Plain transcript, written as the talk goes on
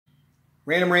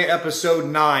Random Rant episode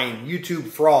 9, YouTube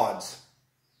frauds.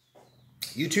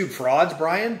 YouTube frauds,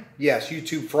 Brian? Yes,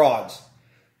 YouTube frauds.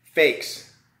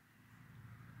 Fakes.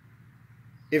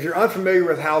 If you're unfamiliar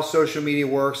with how social media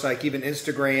works, like even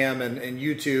Instagram and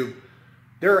YouTube,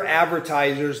 there are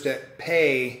advertisers that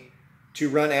pay to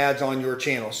run ads on your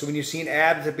channel. So when you see an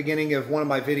ad at the beginning of one of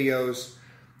my videos,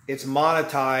 it's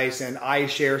monetized and I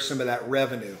share some of that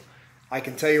revenue. I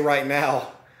can tell you right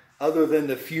now, other than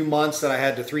the few months that I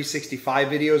had the 365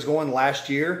 videos going last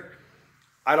year,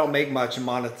 I don't make much in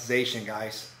monetization,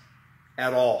 guys,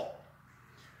 at all.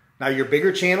 Now your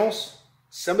bigger channels,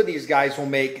 some of these guys will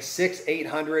make $600,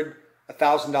 $800,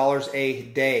 $1,000 a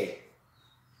day.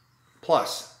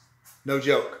 Plus, no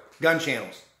joke, gun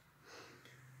channels.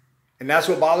 And that's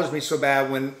what bothers me so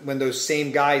bad when those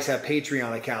same guys have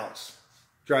Patreon accounts.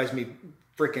 Drives me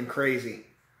freaking crazy.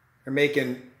 They're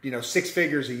making, 6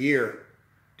 figures a year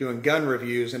doing gun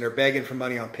reviews and they're begging for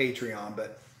money on Patreon,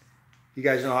 but you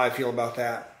guys know how I feel about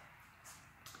that.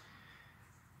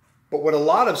 But what a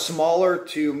lot of smaller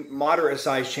to moderate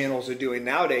sized channels are doing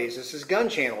nowadays, this is gun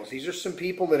channels. These are some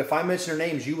people that if I mention their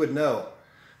names, you would know.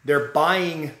 They're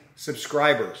buying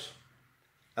subscribers.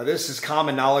 Now this is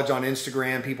common knowledge on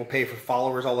Instagram. People pay for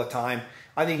followers all the time.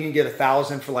 I think you can get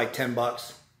 1,000 for like 10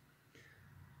 bucks.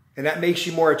 And that makes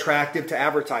you more attractive to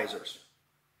advertisers.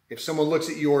 If someone looks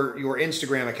at your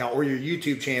Instagram account or your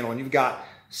YouTube channel and you've got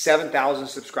 7,000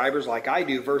 subscribers like I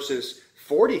do versus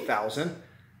 40,000,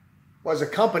 well, as a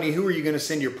company, who are you going to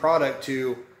send your product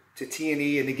to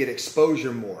T&E and to get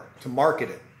exposure more, to market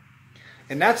it?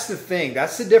 And that's the thing.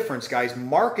 That's the difference, guys.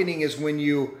 Marketing is when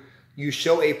you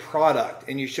show a product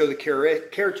and you show the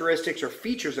characteristics or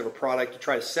features of a product to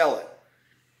try to sell it.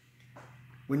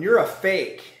 When you're a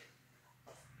fake,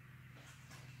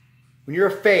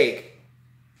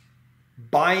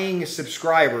 buying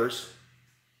subscribers,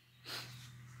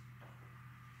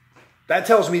 that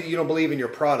tells me that you don't believe in your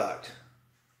product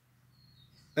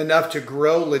enough to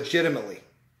grow legitimately.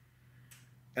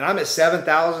 And I'm at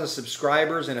 7,000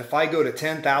 subscribers, and if I go to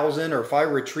 10,000 or if I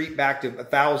retreat back to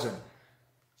 1,000,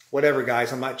 whatever,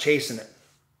 guys, I'm not chasing it.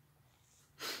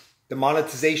 The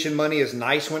monetization money is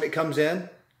nice when it comes in. And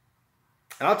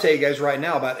I'll tell you guys right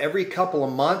now, about every couple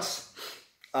of months,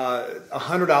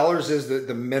 $100 is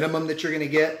the minimum that you're going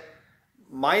to get.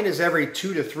 Mine is every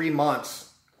 2 to 3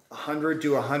 months, $100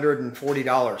 to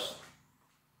 $140.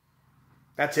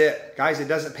 That's it. Guys, it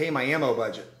doesn't pay my ammo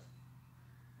budget.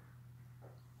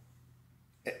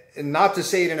 And not to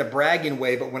say it in a bragging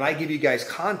way, but when I give you guys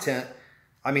content,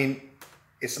 I mean,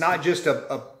 it's not just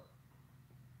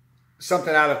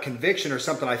something out of conviction or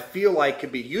something I feel like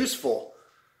could be useful.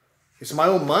 It's my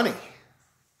own money.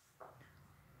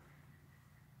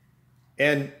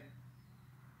 And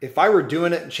if I were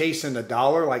doing it and chasing a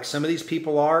dollar like some of these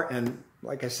people are, and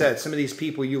like I said, some of these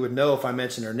people you would know if I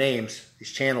mentioned their names,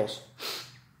 these channels.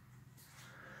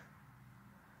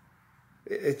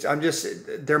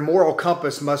 Their moral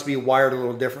compass must be wired a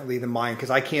little differently than mine, because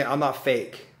I'm not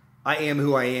fake. I am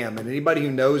who I am. And anybody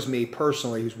who knows me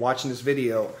personally, who's watching this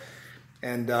video,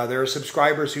 and there are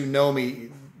subscribers who know me,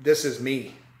 this is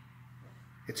me.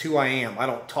 It's who I am. I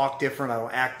don't talk different. I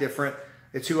don't act different.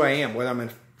 It's who I am, whether I'm in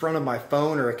front of my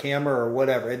phone or a camera or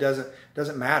whatever. It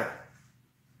doesn't matter.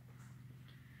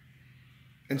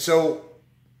 And so,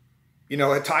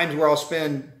 at times where I'll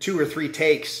spend 2 or 3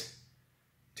 takes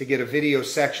to get a video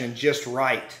section just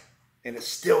right, and it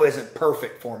still isn't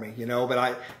perfect for me,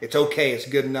 but it's okay. It's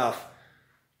good enough.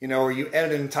 Or you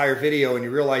edit an entire video and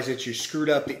you realize that you screwed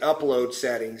up the upload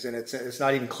settings and it's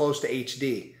not even close to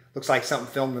HD. Looks like something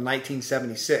filmed in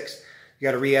 1976. You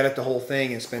got to re-edit the whole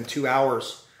thing and spend 2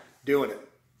 hours doing it,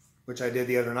 which I did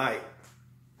the other night.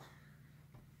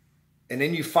 And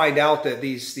then you find out that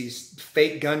these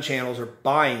fake gun channels are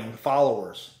buying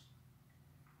followers.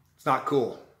 It's not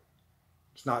cool.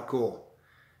 It's not cool.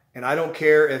 And I don't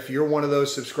care if you're one of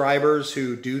those subscribers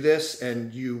who do this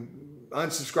and you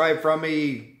unsubscribe from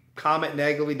me, comment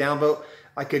negatively, downvote.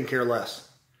 I couldn't care less.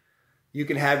 You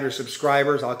can have your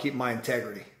subscribers. I'll keep my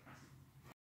integrity.